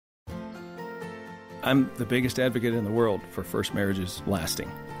I'm the biggest advocate in the world for first marriages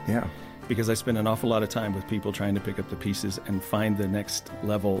lasting. Yeah. Because I spend an awful lot of time with people trying to pick up the pieces and find the next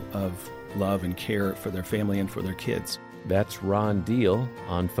level of love and care for their family and for their kids. That's Ron Deal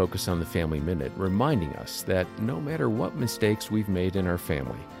on Focus on the Family Minute, reminding us that no matter what mistakes we've made in our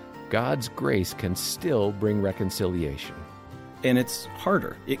family, God's grace can still bring reconciliation. And it's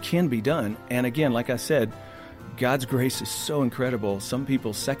harder. It can be done. And again, like I said, God's grace is so incredible. Some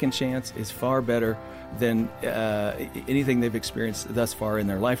people's second chance is far better than anything they've experienced thus far in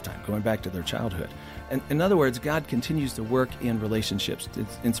their lifetime, going back to their childhood. And in other words, God continues to work in relationships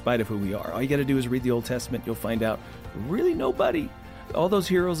in spite of who we are. All you got to do is read the Old Testament. You'll find out really nobody, all those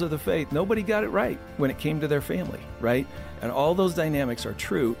heroes of the faith, nobody got it right when it came to their family, right? And all those dynamics are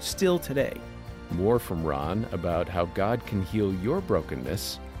true still today. More from Ron about how God can heal your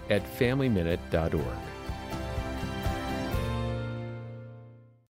brokenness at FamilyMinute.org.